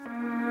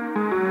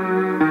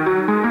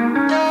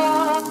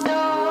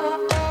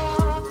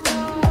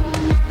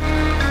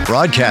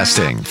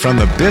Broadcasting from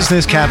the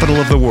business capital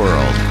of the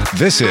world,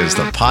 this is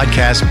the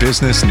Podcast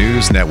Business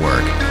News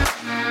Network.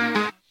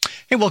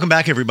 Hey, welcome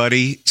back,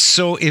 everybody.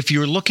 So if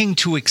you're looking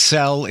to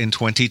excel in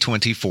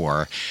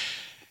 2024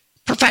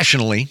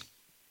 professionally,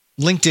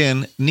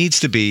 LinkedIn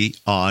needs to be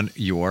on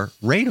your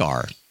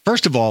radar.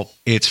 First of all,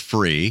 it's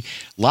free.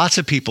 Lots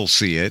of people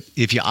see it.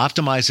 If you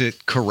optimize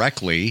it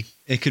correctly,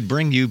 it could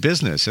bring you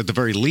business, at the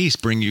very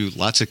least, bring you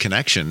lots of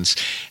connections.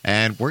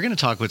 And we're going to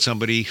talk with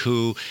somebody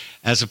who,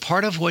 as a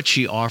part of what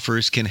she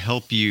offers, can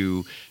help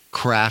you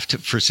craft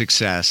for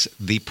success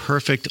the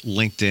perfect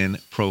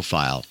LinkedIn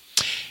profile.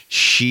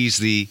 She's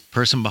the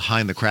person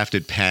behind the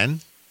crafted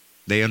pen.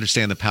 They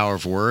understand the power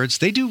of words.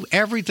 They do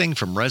everything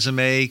from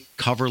resume,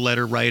 cover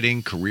letter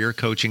writing, career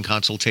coaching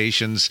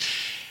consultations,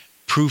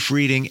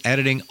 proofreading,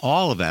 editing,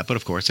 all of that. But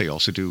of course, they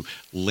also do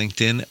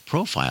LinkedIn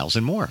profiles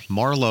and more.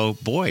 Marlowe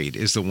Boyd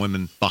is the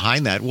woman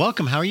behind that.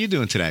 Welcome. How are you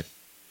doing today?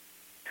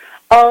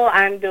 Oh,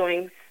 I'm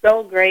doing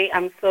so great.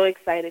 I'm so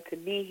excited to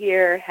be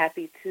here.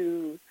 Happy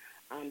to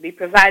be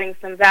providing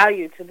some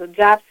value to the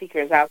job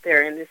seekers out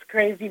there in this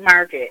crazy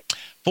market.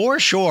 For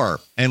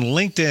sure. And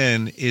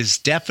LinkedIn is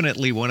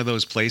definitely one of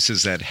those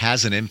places that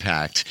has an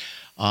impact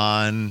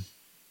on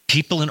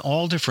people in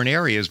all different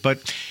areas.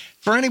 But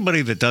for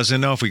anybody that doesn't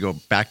know, if we go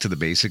back to the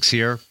basics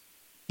here,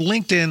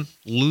 LinkedIn,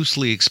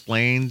 loosely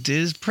explained,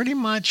 is pretty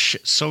much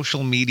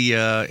social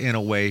media in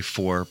a way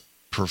for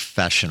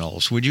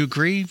professionals. Would you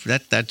agree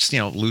that that's,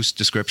 loose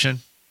description?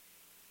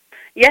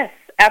 Yes,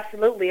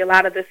 absolutely. A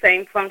lot of the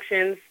same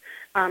functions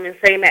and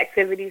same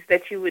activities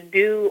that you would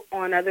do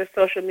on other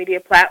social media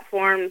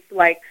platforms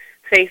like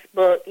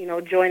Facebook,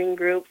 joining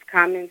groups,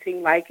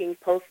 commenting, liking,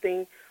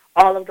 posting,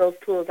 all of those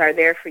tools are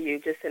there for you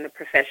just in the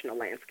professional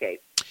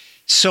landscape.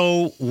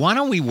 So why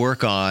don't we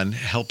work on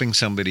helping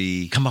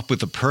somebody come up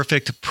with the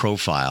perfect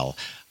profile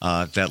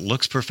that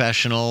looks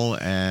professional?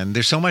 And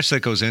there's so much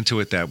that goes into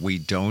it that we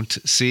don't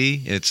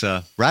see. It's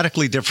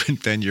radically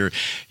different than your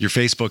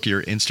Facebook,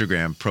 your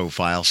Instagram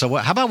profile. So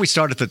how about we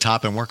start at the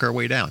top and work our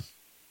way down?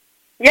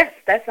 Yes,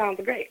 that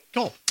sounds great.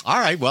 Cool. All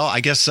right. Well,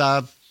 I guess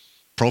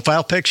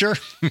profile picture,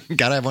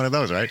 got to have one of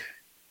those, right?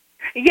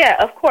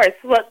 Yeah, of course.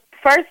 Well,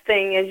 first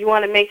thing is you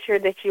want to make sure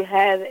that you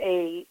have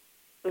a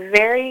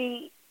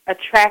very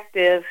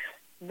attractive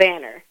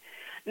banner.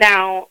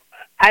 Now,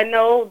 I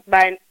know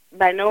by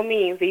no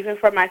means, even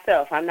for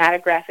myself, I'm not a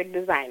graphic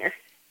designer,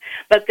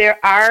 but there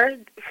are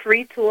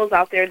free tools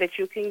out there that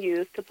you can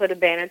use to put a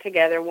banner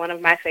together. One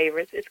of my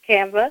favorites is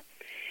Canva.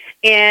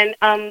 And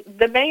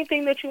the main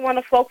thing that you want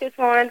to focus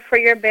on for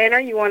your banner,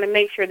 you want to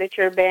make sure that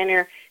your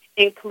banner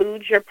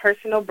includes your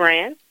personal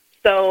brand.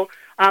 So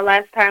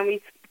last time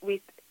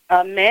we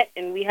met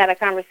and we had a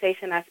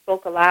conversation, I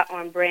spoke a lot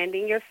on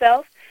branding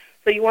yourself.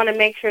 So you want to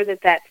make sure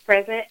that that's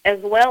present, as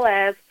well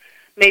as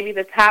maybe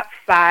the top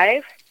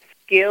 5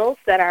 skills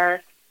that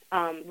are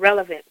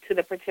relevant to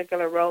the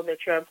particular role that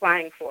you're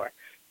applying for.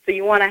 So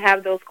you want to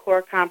have those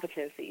core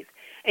competencies.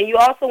 And you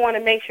also want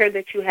to make sure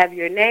that you have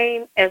your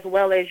name as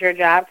well as your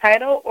job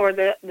title or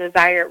the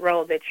desired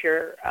role that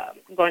you're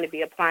going to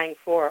be applying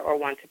for or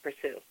want to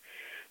pursue.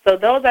 So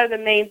those are the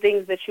main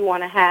things that you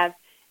want to have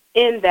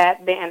in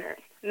that banner.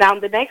 Now,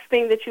 the next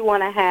thing that you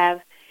want to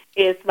have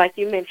is, like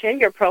you mentioned,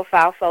 your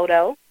profile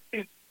photo.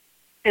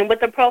 And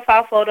with the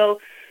profile photo,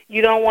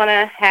 you don't want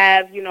to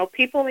have,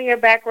 people in your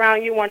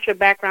background. You want your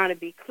background to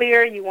be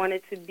clear. You want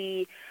it to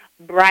be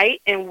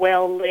bright and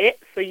well lit.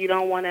 So you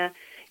don't want to,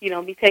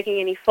 be taking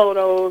any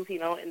photos,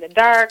 in the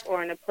dark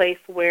or in a place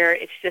where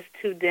it's just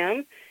too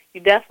dim. You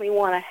definitely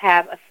want to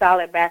have a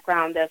solid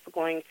background that's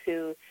going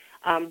to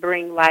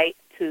bring light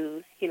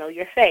to,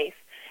 your face.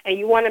 And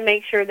you want to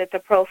make sure that the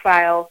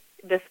profile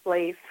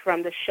displays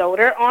from the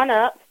shoulder on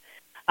up,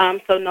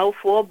 so no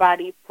full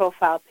body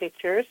profile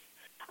pictures.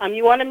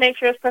 You want to make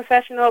sure it's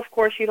professional. Of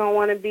course, you don't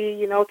want to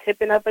be,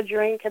 tipping up a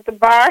drink at the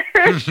bar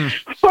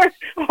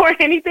or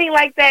anything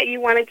like that.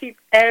 You want to keep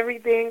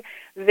everything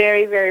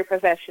very, very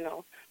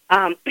professional.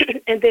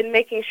 And then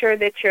making sure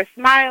that you're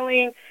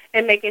smiling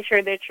and making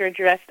sure that you're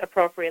dressed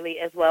appropriately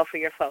as well for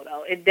your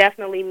photo. It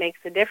definitely makes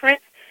a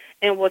difference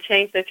and will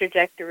change the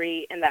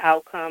trajectory and the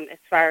outcome as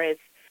far as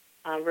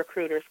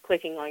recruiters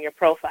clicking on your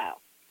profile.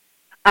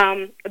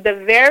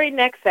 The very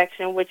next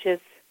section, which is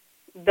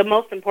the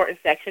most important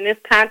section, is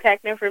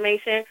contact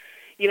information.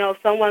 If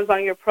someone's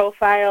on your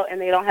profile and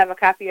they don't have a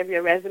copy of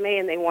your resume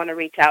and they want to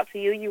reach out to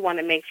you, you want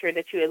to make sure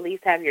that you at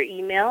least have your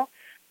email.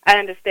 I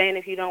understand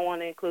if you don't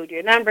want to include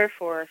your number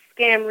for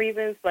scam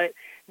reasons, but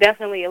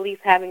definitely at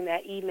least having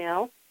that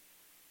email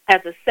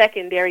as a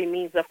secondary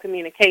means of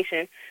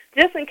communication,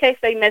 just in case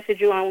they message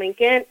you on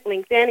LinkedIn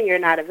and you're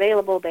not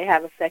available, they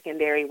have a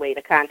secondary way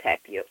to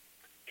contact you.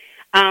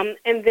 And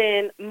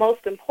then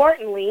most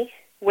importantly,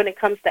 when it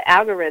comes to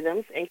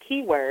algorithms and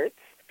keywords,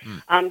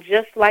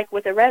 just like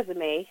with a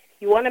resume,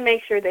 you want to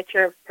make sure that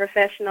your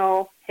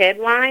professional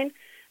headline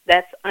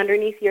that's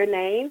underneath your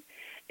name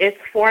is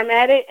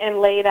formatted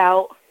and laid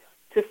out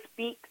to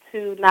speak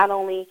to not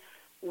only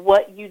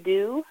what you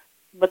do,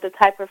 but the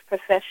type of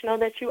professional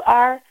that you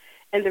are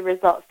and the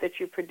results that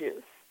you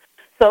produce.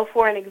 So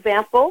for an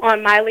example,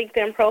 on my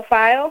LinkedIn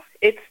profile,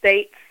 it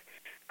states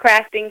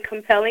crafting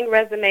compelling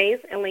resumes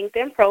and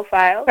LinkedIn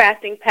profiles,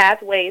 crafting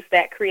pathways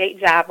that create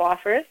job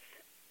offers.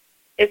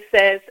 It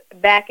says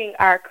backing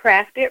our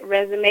crafted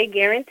resume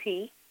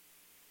guarantee,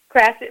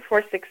 crafted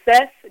for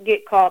success,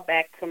 get called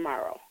back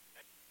tomorrow.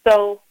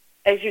 So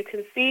as you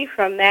can see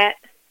from that,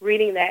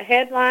 reading that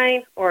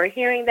headline or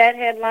hearing that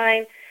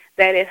headline,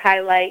 that it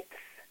highlights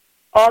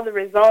all the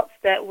results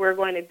that we're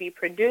going to be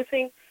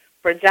producing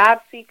for job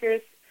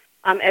seekers,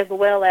 as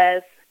well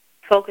as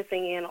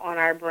focusing in on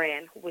our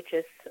brand, which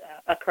is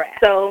a craft.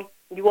 So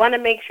you want to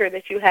make sure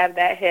that you have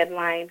that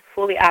headline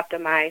fully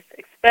optimized,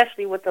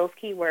 especially with those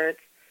keywords,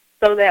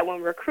 so that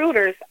when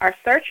recruiters are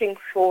searching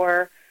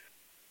for,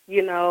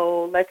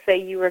 let's say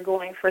you were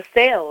going for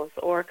sales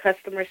or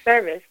customer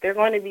service, they're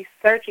going to be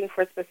searching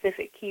for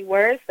specific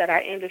keywords that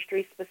are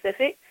industry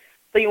specific.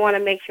 So you want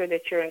to make sure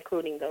that you're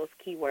including those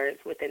keywords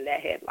within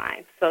that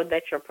headline so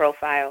that your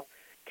profile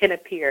can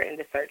appear in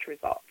the search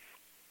results.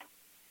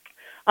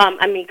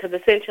 Because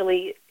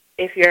essentially,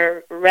 if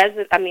your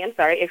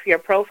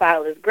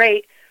profile is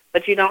great,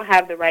 but you don't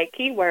have the right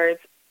keywords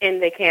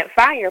and they can't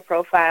find your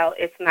profile,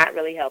 it's not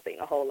really helping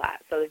a whole lot.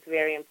 So it's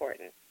very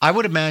important. I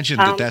would imagine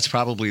that that's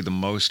probably the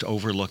most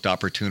overlooked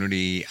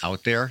opportunity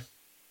out there.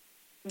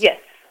 Yes.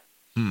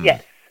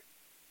 Yes.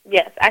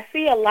 I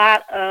see a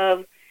lot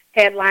of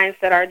headlines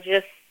that are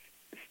just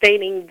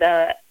stating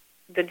the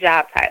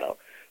job title.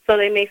 So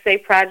they may say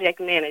project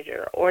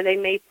manager, or they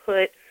may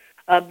put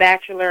a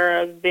Bachelor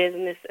of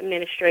Business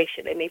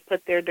Administration. They may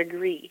put their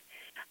degree.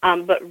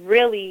 But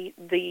really,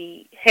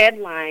 the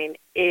headline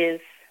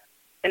is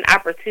an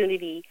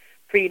opportunity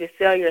for you to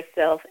sell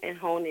yourself and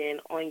hone in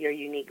on your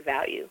unique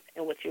value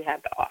and what you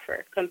have to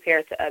offer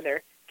compared to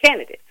other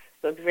candidates.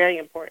 So it's very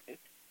important.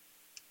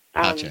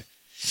 Gotcha.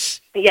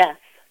 Yes.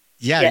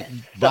 Yeah. Yes.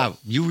 Wow.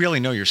 You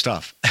really know your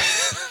stuff.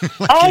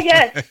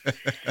 Yes.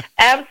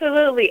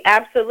 Absolutely.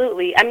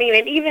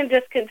 And even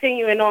just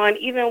continuing on,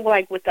 even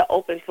like with the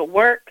open to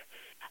work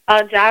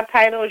job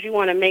titles, you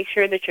want to make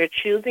sure that you're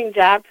choosing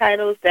job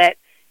titles that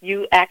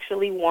you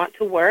actually want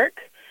to work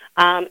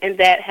and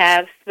that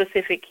have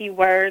specific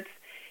keywords.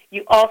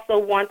 You also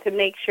want to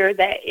make sure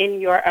that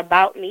in your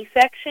About Me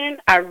section,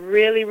 I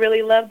really,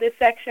 really love this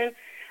section,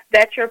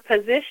 that you're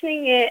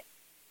positioning it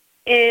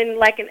in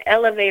like an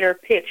elevator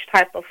pitch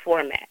type of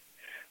format.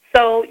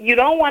 So you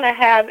don't want to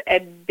have a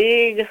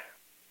big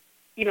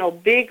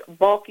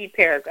bulky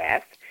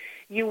paragraph.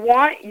 You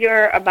want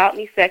your About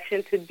Me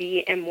section to be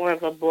in more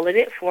of a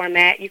bulleted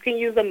format. You can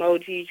use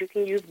emojis, you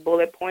can use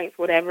bullet points,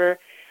 whatever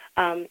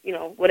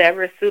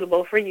is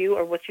suitable for you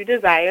or what you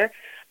desire,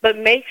 but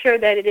make sure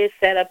that it is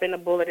set up in a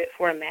bulleted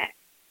format.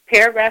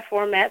 Paragraph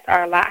formats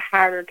are a lot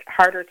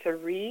harder to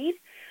read,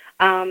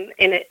 and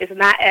it is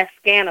not as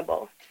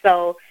scannable.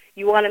 So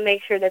you want to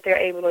make sure that they're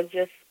able to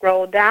just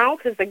scroll down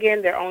because,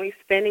 again, they're only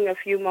spending a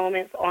few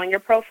moments on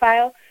your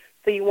profile,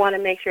 so you want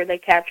to make sure they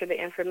capture the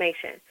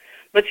information.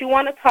 But you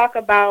want to talk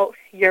about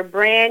your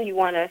brand. You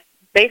want to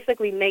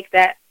basically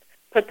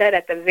put that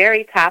at the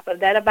very top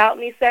of that About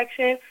Me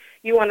section.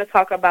 You want to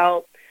talk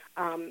about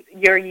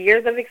your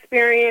years of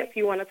experience.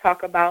 You want to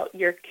talk about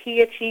your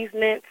key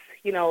achievements,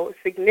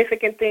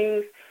 significant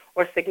things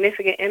or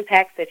significant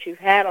impacts that you've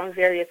had on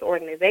various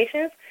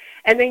organizations.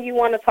 And then you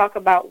want to talk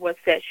about what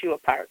sets you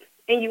apart.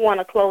 And you want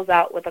to close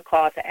out with a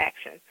call to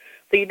action.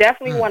 So you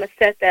definitely want to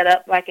set that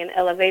up like an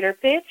elevator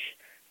pitch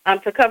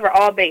to cover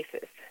all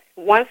bases.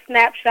 One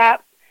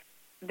snapshot,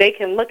 they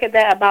can look at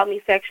that About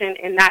Me section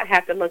and not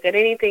have to look at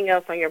anything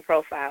else on your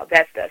profile.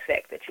 That's the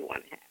effect that you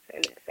want to have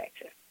in this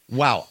section.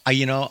 Wow.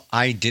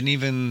 I didn't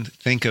even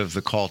think of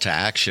the call to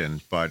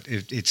action, but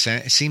it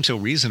seems so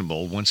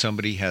reasonable when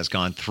somebody has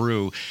gone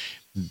through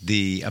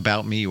the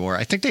About Me, or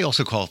I think they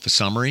also call it the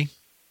summary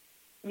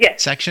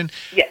section.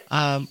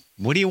 Yes.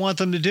 What do you want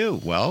them to do?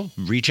 Well,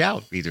 reach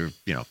out, either,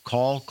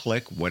 call,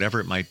 click, whatever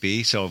it might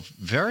be. So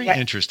very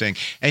interesting.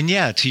 And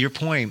yeah, to your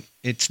point,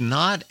 it's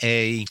not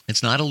a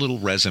little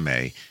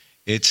resume.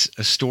 It's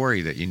a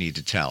story that you need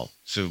to tell.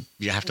 So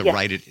you have to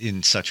write it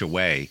in such a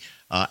way.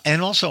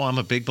 And also, I'm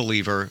a big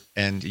believer,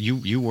 and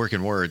you work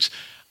in words.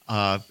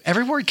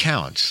 Every word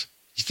counts.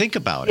 You think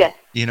about it,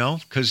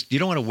 because you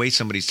don't want to waste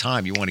somebody's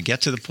time. You want to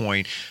get to the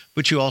point,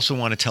 but you also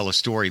want to tell a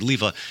story.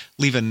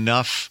 Leave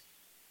enough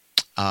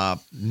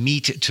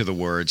meat to the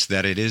words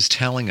that it is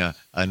telling a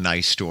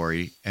nice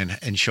story and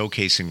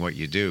showcasing what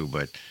you do.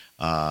 But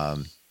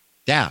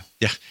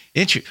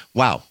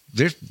wow,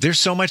 there's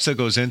so much that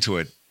goes into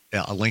it.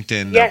 A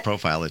LinkedIn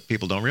profile that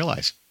people don't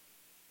realize.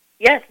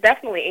 Yes,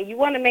 definitely. And you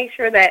want to make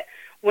sure that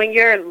when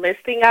you're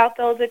listing out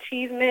those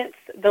achievements,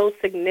 those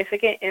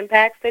significant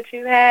impacts that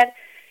you had,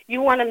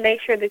 you want to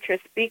make sure that you're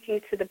speaking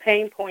to the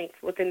pain points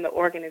within the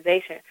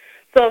organization.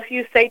 So if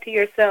you say to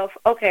yourself,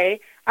 okay,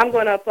 I'm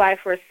going to apply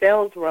for a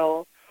sales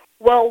role,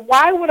 well,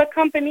 why would a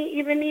company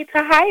even need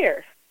to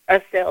hire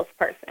a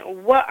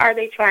salesperson? What are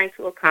they trying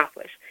to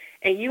accomplish?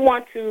 And you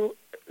want to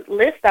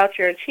list out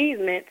your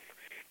achievements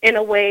in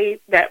a way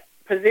that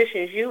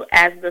positions you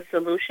as the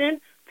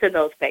solution to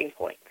those pain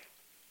points.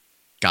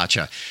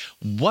 Gotcha.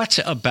 What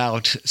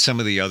about some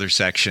of the other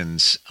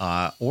sections?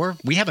 Or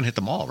we haven't hit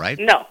them all, right?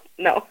 No.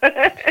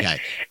 Yeah.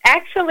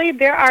 Actually,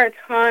 there are a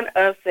ton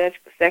of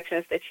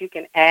sections that you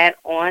can add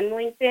on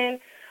LinkedIn,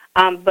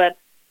 but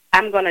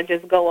I'm going to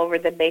just go over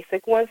the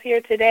basic ones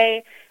here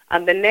today.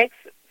 The next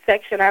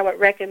section I would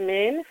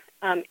recommend,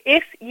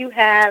 if you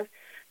have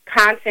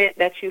content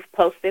that you've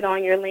posted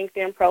on your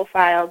LinkedIn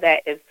profile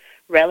that is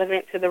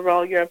relevant to the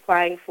role you're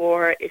applying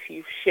for, if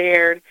you've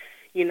shared,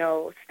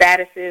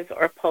 statuses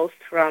or posts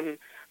from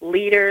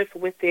leaders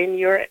within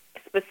your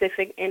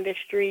specific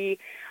industry,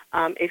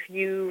 if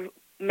you've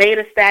made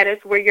a status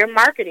where you're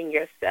marketing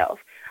yourself,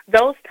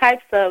 those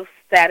types of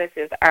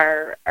statuses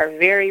are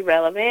very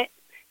relevant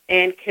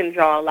and can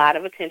draw a lot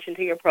of attention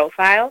to your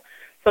profile.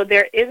 So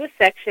there is a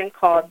section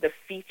called the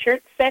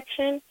featured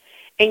section,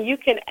 and you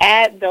can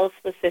add those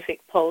specific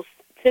posts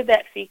to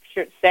that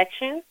featured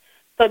section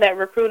so that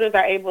recruiters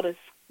are able to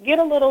get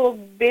a little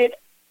bit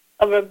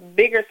of a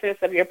bigger sense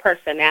of your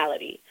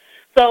personality.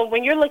 So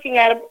when you're looking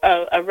at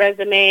a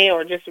resume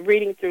or just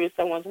reading through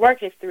someone's work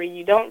history,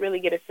 you don't really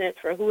get a sense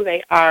for who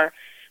they are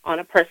on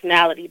a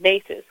personality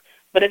basis.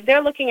 But if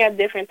they're looking at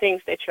different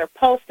things that you're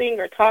posting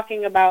or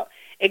talking about,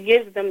 it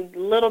gives them a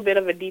little bit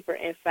of a deeper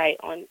insight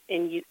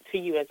to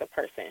you as a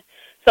person.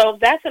 So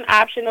that's an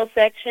optional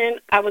section.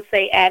 I would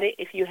say add it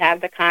if you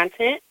have the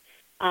content,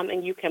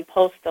 and you can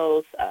post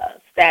those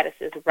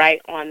statuses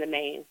right on the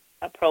main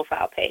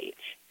profile page.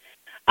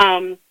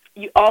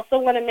 You also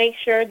want to make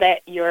sure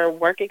that your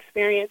work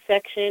experience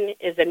section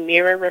is a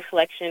mirror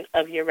reflection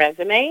of your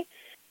resume.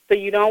 So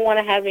you don't want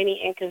to have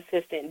any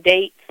inconsistent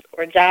dates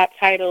or job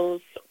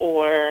titles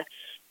or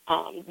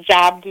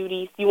job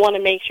duties. You want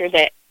to make sure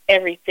that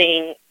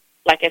everything,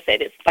 like I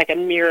said, is like a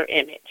mirror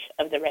image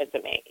of the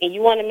resume. And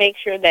you want to make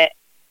sure that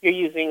you're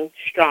using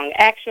strong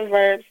action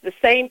verbs. The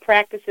same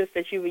practices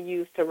that you would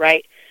use to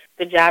write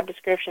the job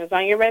descriptions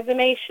on your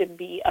resume should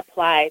be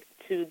applied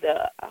to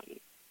the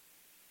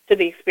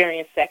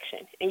experience section.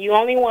 And you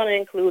only want to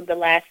include the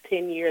last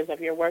 10 years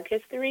of your work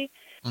history.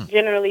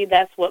 Generally,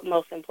 that's what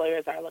most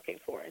employers are looking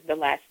for, the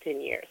last 10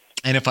 years.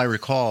 And if I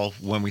recall,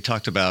 when we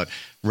talked about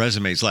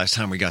resumes last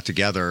time we got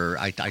together,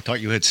 I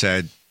thought you had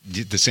said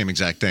the same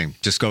exact thing.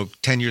 Just go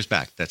 10 years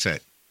back. That's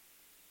it.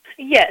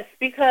 Yes,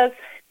 because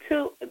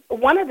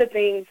one of the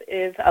things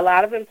is a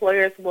lot of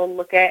employers will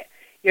look at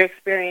your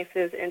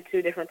experiences in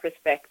two different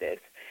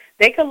perspectives.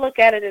 They could look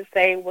at it and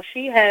say, well,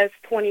 she has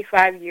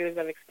 25 years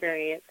of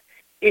experience.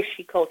 Is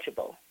she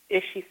coachable?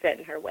 Is she set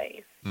in her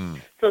ways?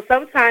 So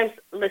sometimes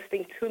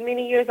listing too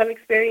many years of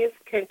experience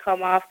can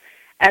come off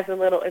as a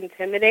little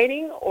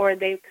intimidating, or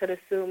they could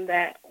assume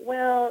that,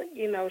 well,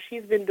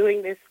 she's been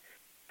doing this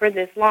for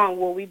this long.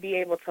 Will we be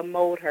able to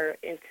mold her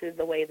into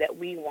the way that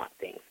we want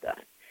things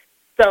done?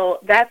 So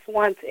that's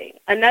one thing.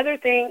 Another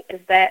thing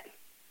is that,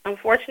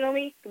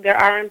 unfortunately, there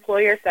are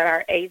employers that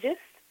are ageist.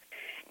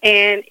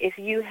 And if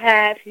you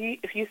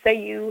say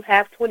you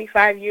have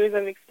 25 years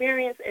of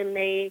experience, it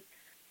may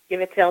give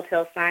a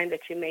telltale sign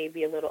that you may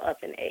be a little up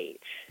in age.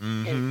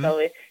 Mm-hmm. And so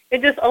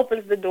it just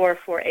opens the door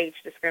for age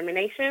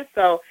discrimination.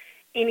 So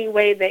any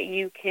way that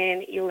you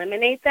can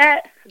eliminate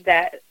that's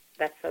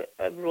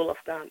a rule of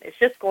thumb. It's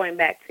just going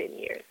back 10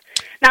 years.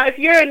 Now, if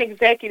you're an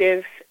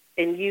executive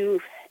and you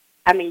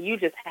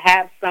just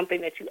have something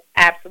that you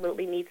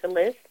absolutely need to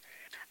list,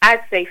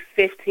 I'd say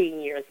 15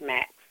 years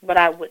max, but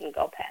I wouldn't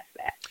go past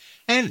that.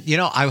 And,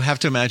 I have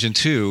to imagine,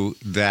 too,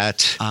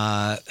 that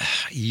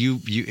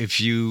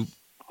if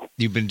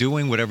you've been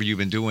doing whatever you've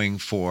been doing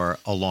for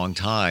a long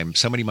time,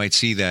 somebody might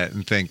see that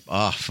and think,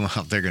 oh,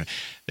 well, they're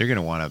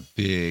gonna want a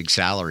big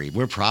salary.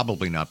 We're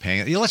probably not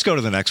paying it. Let's go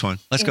to the next one.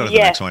 The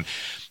next one.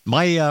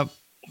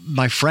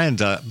 My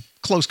friend,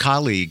 close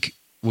colleague,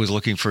 was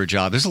looking for a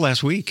job. This is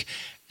last week,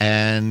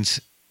 and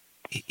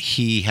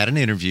he had an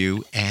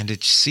interview, and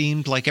it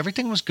seemed like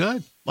everything was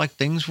good. Like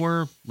things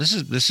were,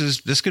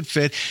 this could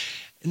fit.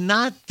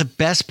 Not the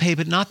best pay,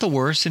 but not the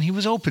worst, and he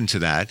was open to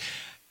that.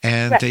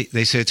 And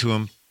they said to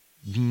him,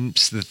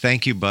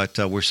 thank you, but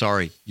we're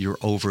sorry, you're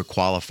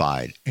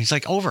overqualified. And he's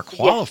like,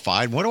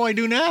 overqualified? Yes. What do I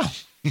do now?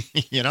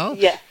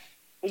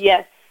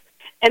 Yes.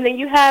 And then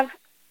you have,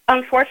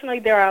 unfortunately,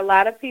 there are a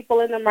lot of people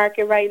in the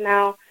market right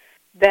now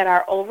that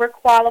are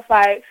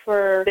overqualified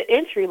for the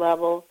entry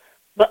level,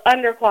 but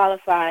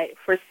underqualified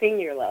for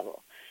senior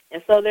level.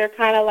 And so they're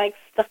kind of like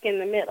stuck in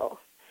the middle.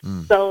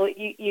 So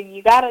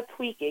you got to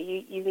tweak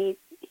it.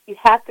 You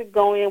have to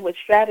go in with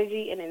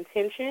strategy and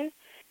intention,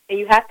 and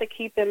you have to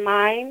keep in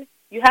mind,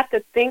 you have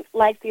to think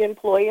like the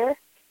employer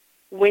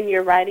when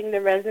you're writing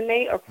the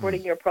resume or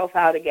putting your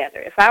profile together.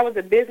 If I was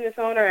a business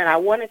owner and I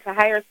wanted to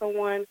hire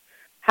someone,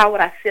 how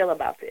would I feel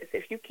about this?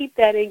 If you keep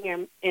that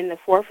in the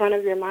forefront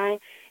of your mind,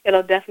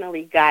 it'll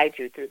definitely guide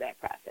you through that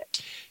process.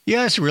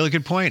 Yeah, it's a really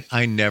good point.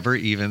 I never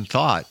even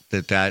thought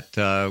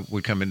that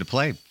would come into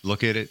play.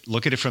 Look at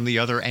it from the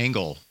other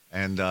angle,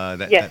 and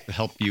that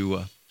help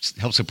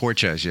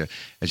support you as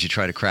you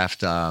try to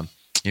craft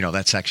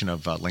that section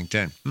of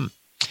LinkedIn.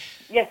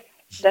 Yes,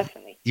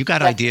 definitely. You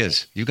got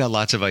ideas. You got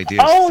lots of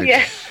ideas. Oh,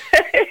 yes.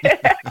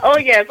 Oh,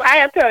 yes.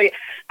 I tell you,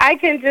 I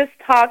can just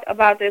talk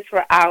about this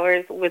for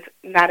hours with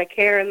not a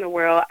care in the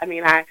world. I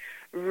mean, I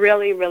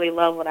really, really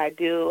love what I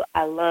do.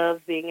 I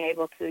love being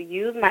able to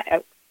use my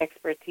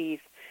expertise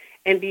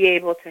and be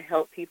able to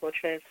help people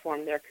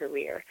transform their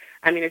career.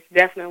 I mean, it's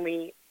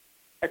definitely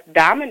a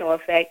domino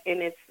effect,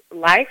 and it's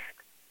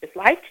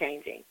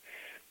life-changing.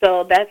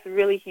 So that's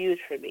really huge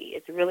for me.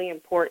 It's really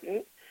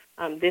important.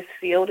 This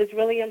field is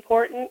really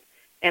important,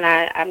 and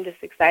I'm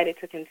just excited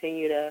to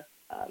continue to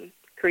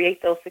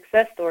create those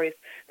success stories.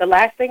 The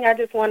last thing I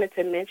just wanted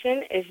to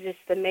mention is just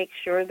to make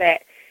sure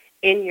that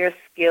in your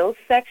skills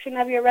section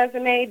of your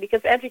resume,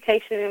 because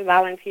education and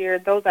volunteer,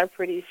 those are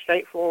pretty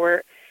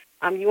straightforward,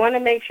 you want to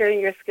make sure in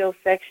your skills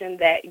section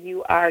that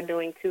you are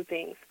doing two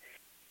things.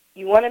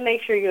 You want to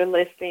make sure you're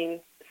listing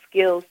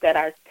skills that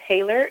are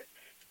tailored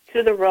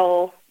to the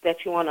role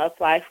that you want to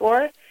apply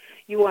for.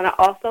 You want to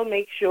also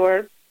make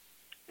sure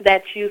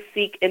that you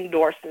seek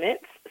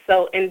endorsements.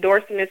 So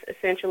endorsements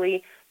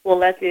essentially will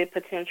let the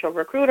potential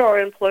recruiter or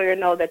employer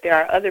know that there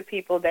are other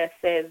people that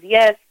says,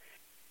 yes,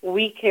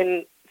 we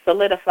can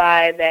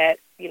solidify that,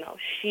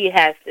 she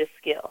has this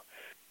skill.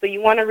 So you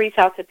want to reach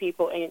out to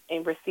people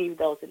and receive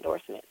those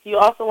endorsements. You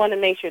also want to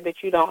make sure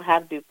that you don't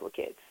have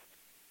duplicates.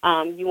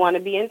 You want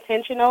to be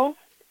intentional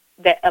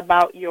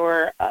about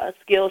your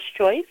skills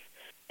choice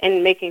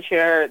and making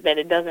sure that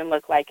it doesn't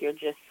look like you're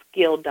just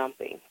skill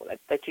dumping,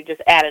 that you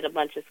just added a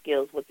bunch of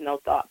skills with no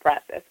thought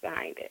process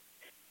behind it.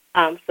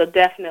 So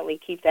definitely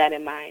keep that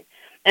in mind.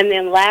 And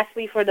then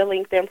lastly, for the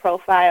LinkedIn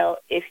profile,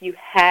 if you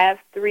have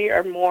 3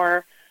 or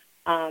more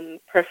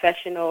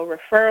professional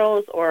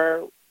referrals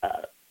or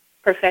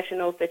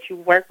professionals that you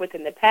work with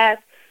in the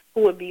past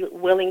who would be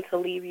willing to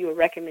leave you a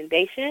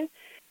recommendation,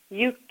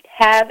 you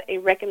have a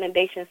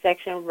recommendation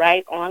section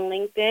right on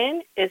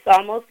LinkedIn. It's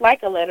almost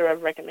like a letter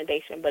of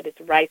recommendation, but it's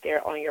right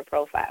there on your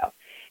profile.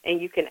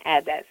 And you can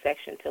add that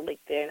section to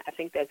LinkedIn. I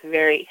think that's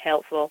very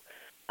helpful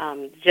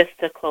just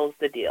to close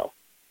the deal.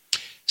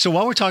 So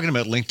while we're talking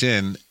about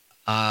LinkedIn,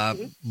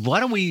 why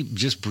don't we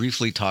just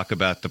briefly talk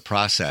about the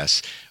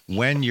process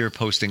when you're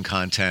posting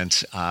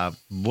content?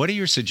 What are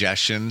your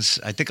suggestions?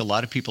 I think a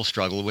lot of people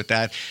struggle with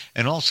that.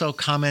 And also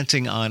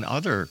commenting on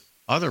other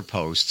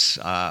posts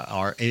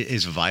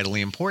is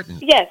vitally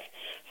important. Yes.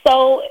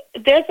 So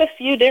there's a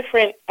few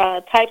different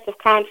types of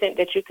content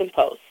that you can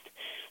post.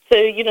 So,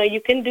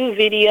 you can do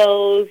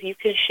videos, you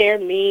can share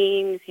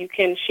memes, you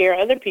can share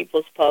other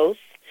people's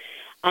posts.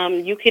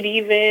 You could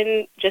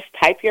even just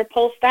type your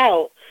post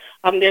out.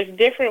 There's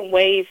different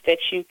ways that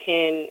you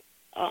can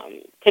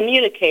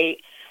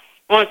communicate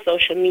on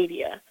social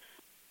media.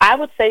 I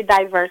would say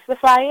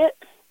diversify it.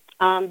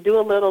 Do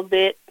a little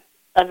bit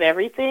of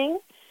everything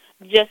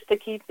just to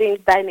keep things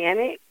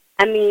dynamic.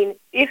 I mean,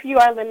 if you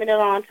are limited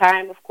on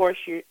time, of course,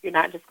 you're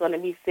not just going to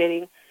be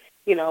sitting,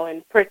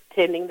 and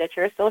pretending that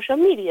you're a social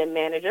media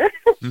manager.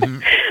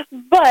 Mm-hmm.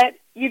 But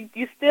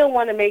you still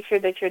want to make sure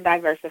that you're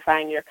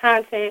diversifying your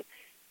content,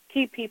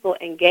 keep people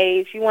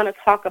engaged. You want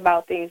to talk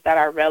about things that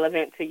are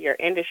relevant to your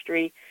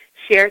industry,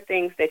 share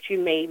things that you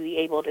may be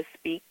able to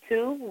speak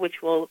to,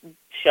 which will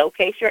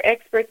showcase your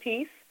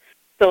expertise.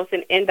 So it's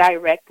an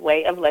indirect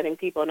way of letting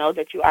people know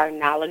that you are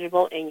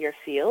knowledgeable in your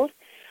field.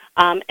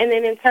 And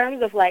then in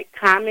terms of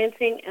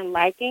commenting and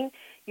liking,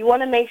 you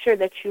want to make sure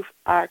that you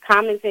are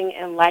commenting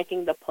and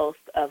liking the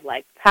posts of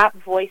top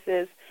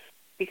voices,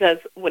 because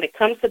when it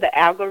comes to the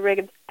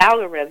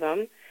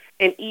algorithm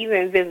and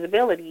even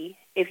visibility,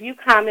 if you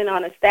comment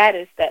on a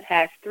status that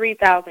has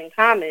 3,000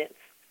 comments,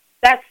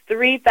 that's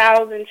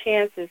 3,000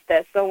 chances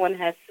that someone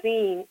has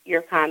seen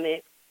your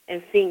comment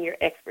and seen your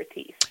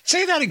expertise.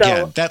 Say that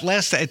again.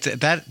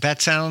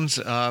 That sounds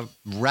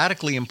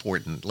radically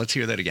important. Let's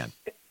hear that again.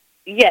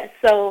 Yes.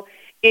 So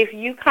if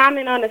you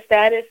comment on a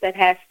status that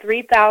has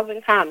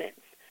 3,000 comments,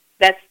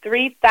 that's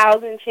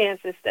 3,000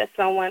 chances that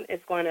someone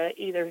is going to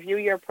either view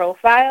your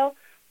profile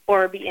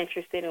or be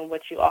interested in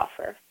what you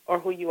offer or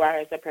who you are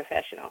as a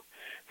professional.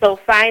 So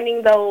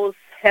finding those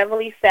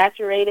heavily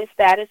saturated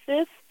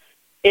statuses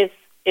is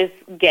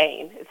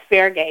game. It's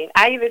fair game.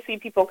 I even see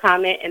people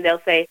comment and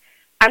they'll say,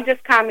 I'm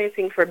just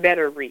commenting for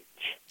better reach.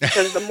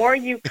 Because the more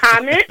you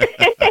comment,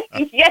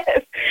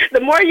 yes, the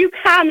more you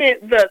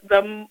comment,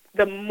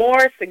 the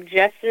more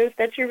suggestions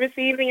that you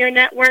receive in your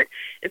network.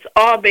 It's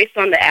all based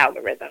on the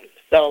algorithm.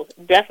 So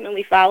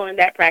definitely following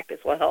that practice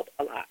will help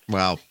a lot.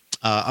 Wow.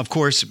 Of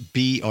course,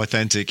 be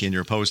authentic in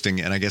your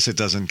posting, and I guess it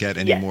doesn't get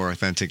any more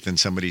authentic than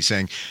somebody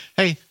saying,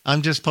 hey,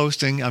 I'm just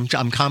posting, I'm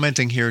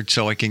commenting here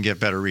so I can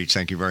get better reach.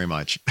 Thank you very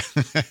much.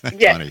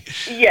 Yes, funny.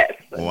 Yes,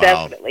 wow.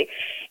 Definitely.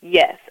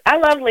 Yes, I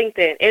love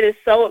LinkedIn. It is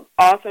so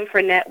awesome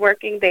for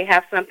networking. They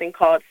have something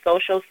called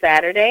Social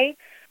Saturday,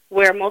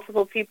 where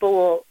multiple people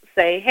will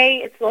say, hey,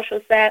 it's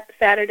Social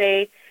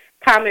Saturday,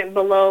 comment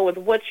below with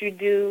what you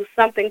do,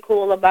 something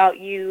cool about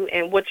you,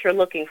 and what you're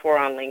looking for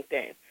on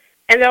LinkedIn.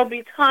 And there'll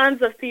be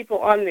tons of people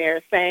on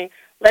there saying,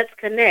 let's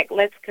connect,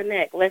 let's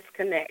connect, let's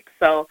connect.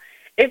 So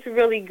it's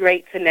really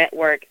great to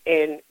network.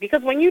 And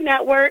because when you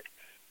network,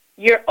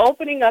 you're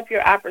opening up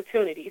your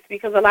opportunities,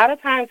 because a lot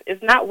of times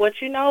it's not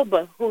what you know,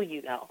 but who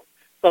you know.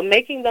 So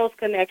making those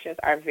connections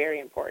are very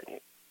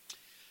important.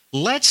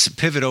 Let's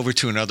pivot over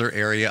to another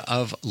area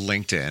of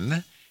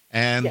LinkedIn,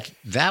 and Yes.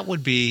 that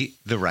would be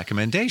the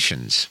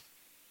recommendations.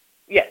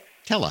 Yes.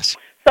 Tell us.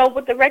 So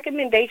with the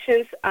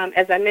recommendations,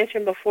 as I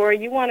mentioned before,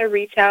 you want to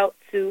reach out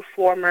to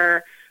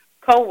former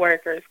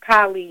coworkers,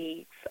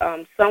 colleagues,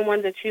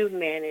 someone that you've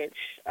managed,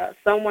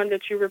 someone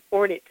that you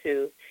reported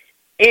to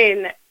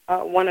in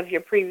one of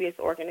your previous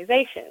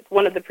organizations,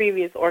 one of the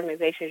previous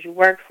organizations you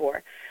worked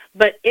for.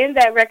 But in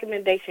that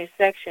recommendation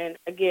section,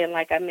 again,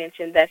 like I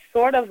mentioned, that's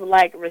sort of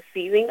like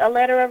receiving a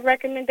letter of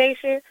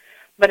recommendation,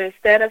 but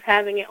instead of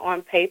having it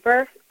on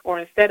paper, or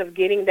instead of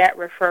getting that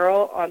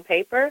referral on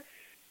paper,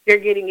 you're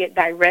getting it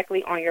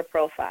directly on your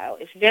profile.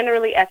 It's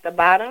generally at the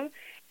bottom,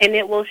 and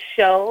it will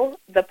show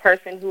the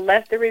person who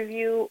left the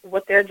review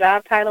what their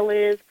job title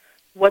is,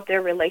 what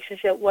their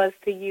relationship was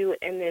to you,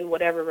 and then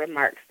whatever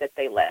remarks that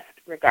they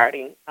left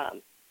regarding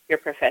your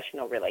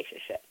professional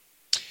relationship.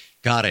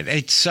 Got it.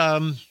 It's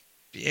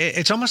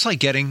almost like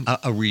getting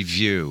a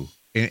review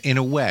in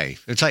a way.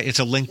 It's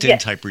a LinkedIn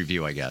type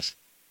review, I guess.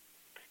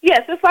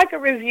 Yes, it's like a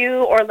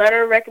review or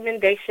letter of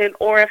recommendation,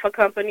 or if a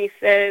company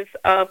says,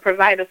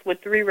 provide us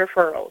with 3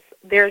 referrals,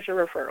 there's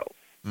your referrals.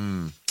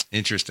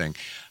 Interesting.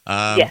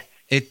 Yes.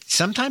 It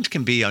sometimes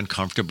can be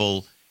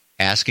uncomfortable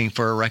asking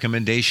for a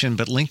recommendation,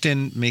 but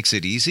LinkedIn makes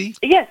it easy?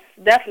 Yes,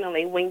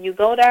 definitely. When you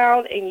go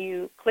down and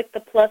you click the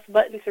plus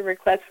button to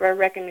request for a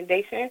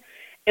recommendation,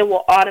 it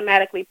will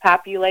automatically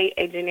populate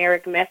a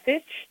generic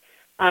message,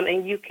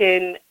 and you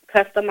can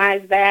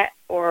customize that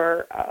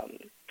or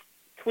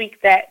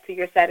tweak that to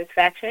your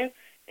satisfaction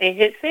and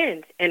hit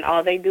send. And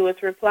all they do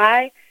is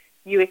reply,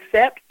 you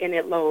accept, and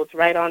it loads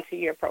right onto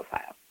your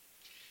profile.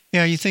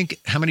 Yeah, you think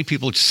how many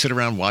people just sit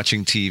around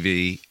watching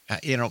TV,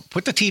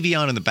 put the TV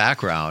on in the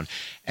background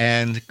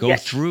and go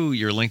through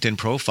your LinkedIn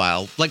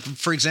profile. Like,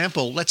 for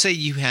example, let's say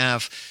you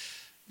have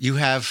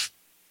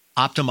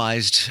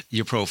optimized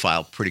your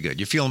profile pretty good.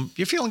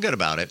 You're feeling good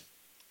about it.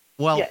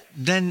 Well,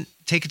 then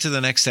take it to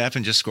the next step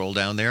and just scroll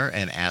down there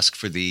and ask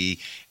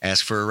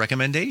for a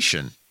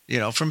recommendation.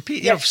 From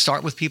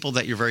start with people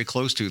that you're very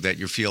close to, that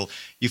you feel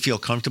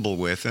comfortable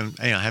with. And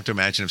I have to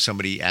imagine if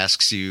somebody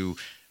asks you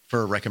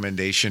for a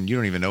recommendation, you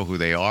don't even know who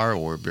they are,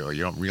 or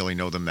you don't really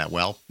know them that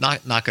well.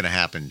 Not going to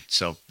happen.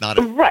 So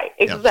right,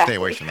 exactly. Stay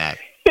away from that.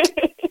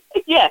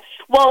 Yeah.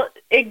 Well,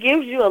 it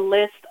gives you a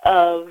list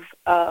of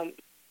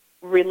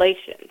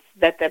relations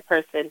that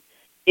person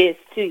is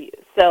to you.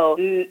 So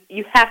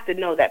you have to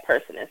know that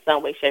person in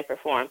some way, shape, or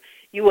form.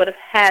 You would have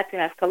had to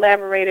have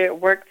collaborated,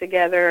 worked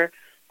together,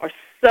 or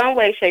some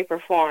way, shape, or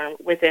form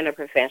within a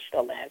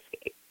professional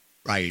landscape.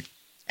 Right.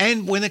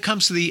 And when it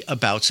comes to the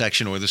about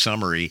section or the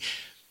summary,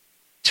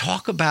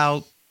 talk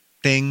about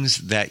things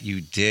that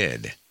you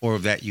did or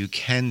that you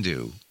can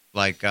do.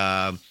 Like,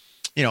 I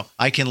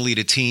can lead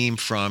a team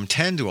from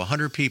 10 to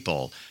 100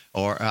 people,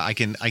 or I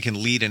can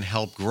lead and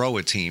help grow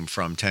a team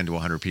from 10 to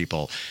 100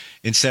 people,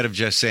 instead of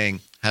just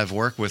saying, have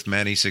worked with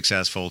many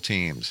successful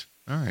teams.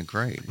 All right,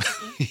 great.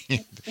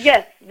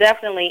 Yes,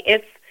 definitely.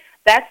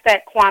 That's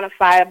that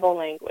quantifiable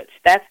language.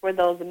 That's where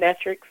those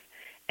metrics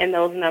and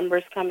those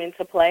numbers come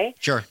into play.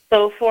 Sure.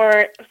 So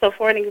for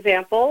an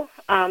example,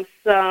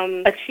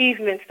 some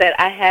achievements that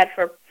I had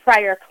for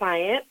prior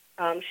client,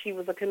 she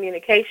was a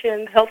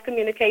health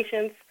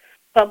communications,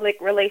 public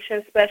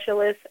relations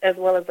specialist, as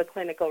well as a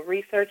clinical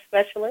research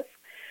specialist.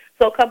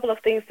 So a couple of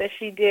things that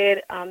she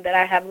did that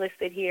I have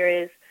listed here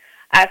is,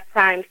 I've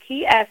primed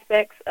key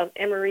aspects of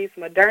Emory's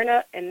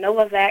Moderna and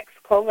Novavax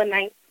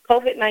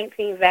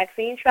COVID-19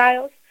 vaccine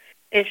trials,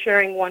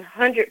 ensuring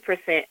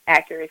 100%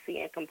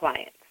 accuracy and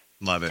compliance.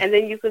 Love it. And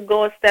then you could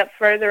go a step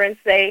further and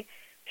say,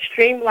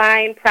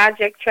 streamline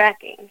project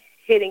tracking,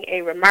 hitting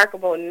a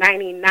remarkable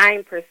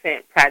 99%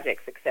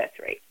 project success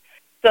rate.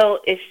 So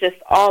it's just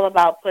all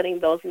about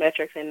putting those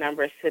metrics and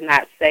numbers to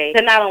not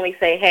only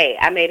say, hey,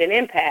 I made an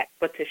impact,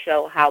 but to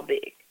show how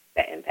big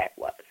that impact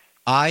was.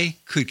 I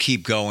could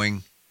keep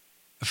going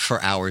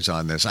for hours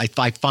on this. I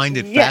find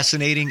it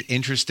fascinating,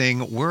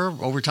 interesting. We're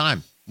over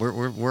time.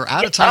 We're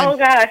out of time. Oh,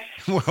 gosh.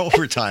 We're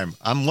over time.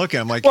 I'm like,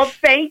 well,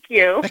 thank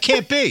you. That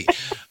can't be.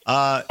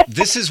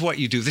 This is what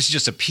you do. This is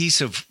just a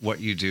piece of what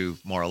you do,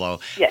 Marlowe.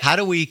 Yes. How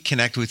do we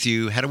connect with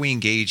you? How do we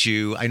engage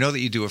you? I know that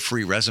you do a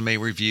free resume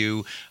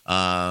review.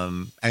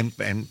 And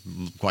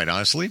quite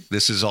honestly,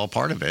 this is all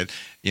part of it.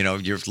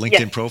 Your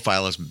LinkedIn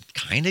profile is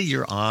kind of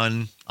your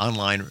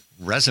online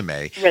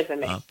resume.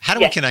 How do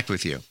we connect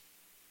with you?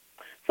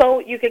 So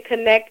you can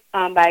connect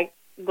by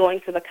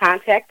going to the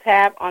contact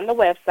tab on the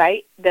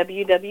website,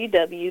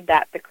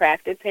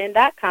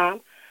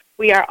 www.thecraftedpen.com.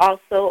 We are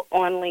also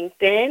on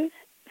LinkedIn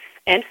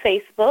and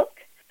Facebook.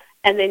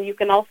 And then you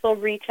can also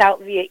reach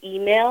out via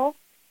email,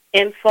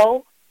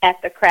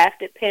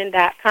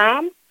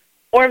 info@thecraftedpen.com,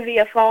 or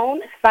via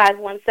phone,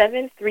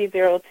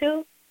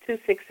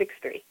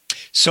 517-302-2663.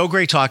 So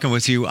great talking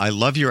with you. I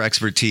love your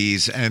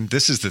expertise. And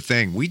this is the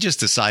thing. We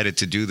just decided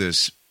to do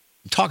this,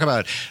 talk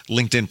about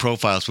LinkedIn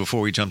profiles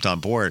before we jumped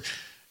on board.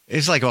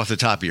 It's like off the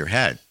top of your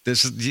head.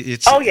 Yes.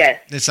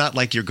 It's not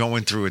like you're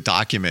going through a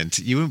document.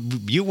 We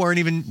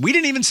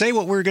didn't even say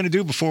what we were going to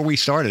do before we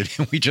started.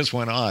 We just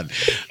went on.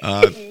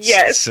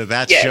 Yes. So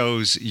that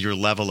shows your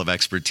level of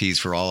expertise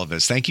for all of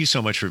us. Thank you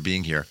so much for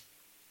being here.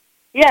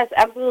 Yes,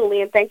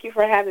 absolutely. And thank you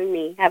for having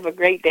me. Have a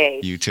great day.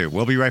 You too.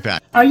 We'll be right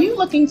back. Are you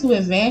looking to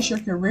advance your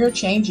career,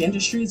 change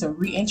industries, or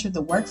re-enter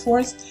the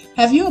workforce?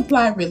 Have you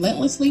applied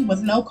relentlessly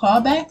with no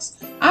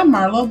callbacks? I'm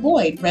Marlowe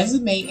Boyd,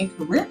 resume and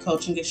career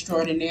coaching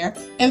extraordinaire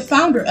and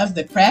founder of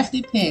The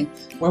Crafted Pen,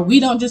 where we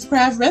don't just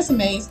craft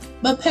resumes,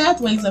 but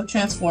pathways of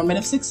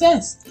transformative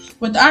success.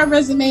 With our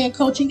resume and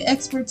coaching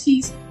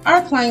expertise,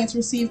 our clients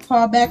receive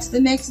callbacks the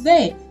next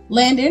day,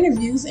 land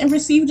interviews, and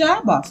receive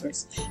job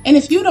offers. And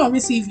if you don't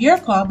receive your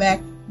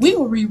callback, we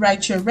will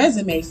rewrite your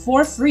resume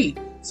for free.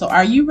 So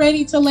are you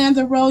ready to land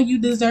the role you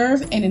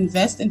deserve and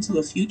invest into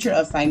a future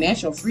of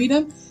financial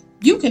freedom?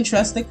 You can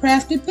trust The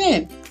Crafted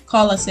Pen.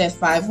 Call us at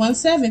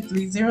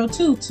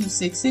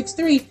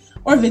 517-302-2663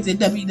 or visit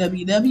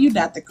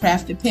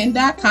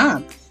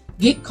www.thecraftedpen.com.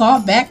 Get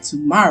called back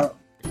tomorrow.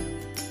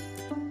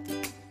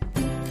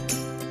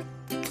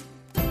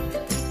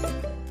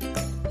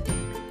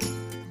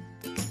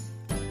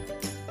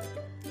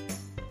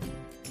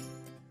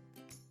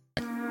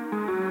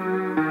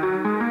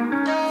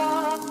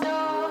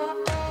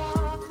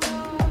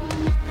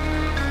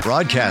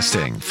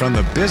 Broadcasting from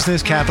the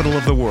business capital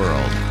of the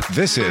world,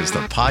 this is the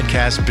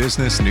Podcast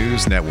Business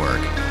News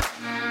Network.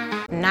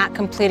 Not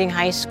completing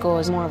high school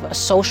is more of a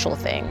social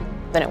thing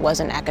than it was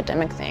an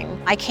academic thing.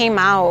 I came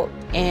out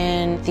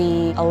in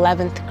the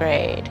 11th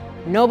grade.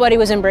 Nobody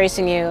was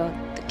embracing you.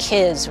 The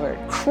kids were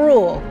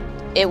cruel.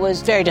 It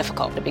was very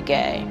difficult to be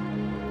gay.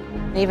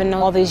 Even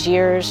though all these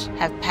years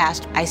have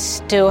passed, I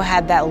still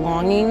had that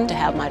longing to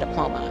have my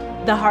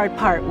diploma. The hard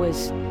part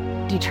was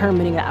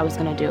determining that I was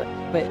going to do it.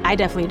 But I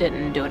definitely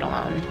didn't do it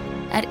alone.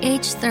 At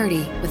age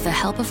 30, with the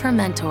help of her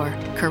mentor,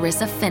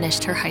 Carissa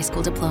finished her high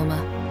school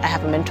diploma. I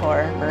have a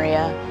mentor,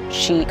 Maria.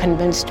 She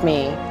convinced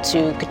me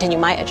to continue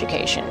my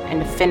education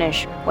And to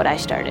finish what I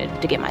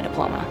started to get my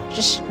diploma.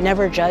 Just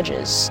never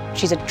judges.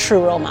 She's a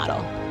true role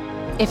model.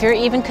 If you're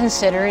even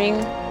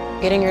considering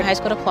getting your high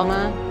school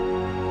diploma,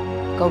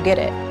 go get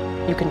it.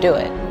 You can do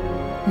it.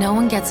 No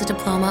one gets a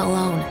diploma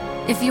alone.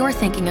 If you're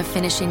thinking of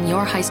finishing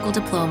your high school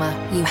diploma,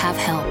 you have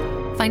help.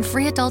 Find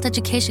free adult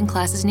education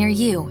classes near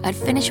you at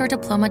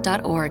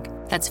finishyourdiploma.org.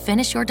 That's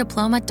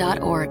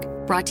finishyourdiploma.org.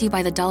 Brought to you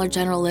by the Dollar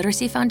General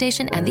Literacy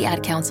Foundation and the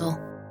Ad Council.